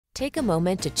Take a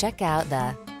moment to check out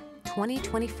the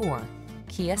 2024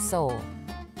 Kia Soul.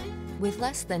 With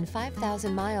less than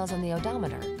 5,000 miles on the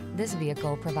odometer, this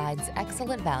vehicle provides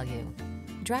excellent value.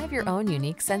 Drive your own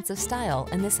unique sense of style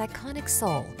in this iconic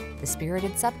Soul, the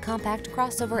spirited subcompact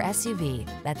crossover SUV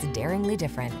that's daringly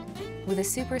different. With a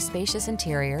super spacious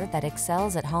interior that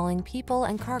excels at hauling people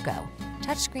and cargo,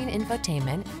 touchscreen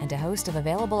infotainment, and a host of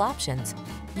available options,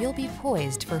 you'll be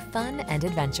poised for fun and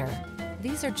adventure.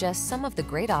 These are just some of the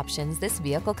great options this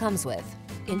vehicle comes with: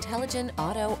 intelligent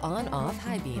auto on-off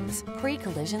high beams,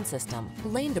 pre-collision system,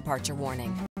 lane departure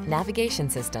warning,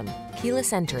 navigation system,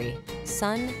 keyless entry,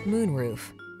 sun, moon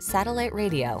roof, satellite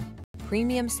radio,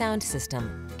 premium sound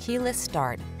system, keyless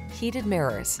start, heated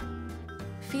mirrors.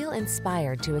 Feel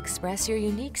inspired to express your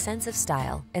unique sense of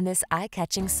style in this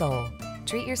eye-catching Soul.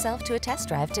 Treat yourself to a test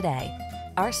drive today.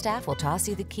 Our staff will toss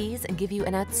you the keys and give you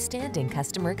an outstanding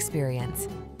customer experience.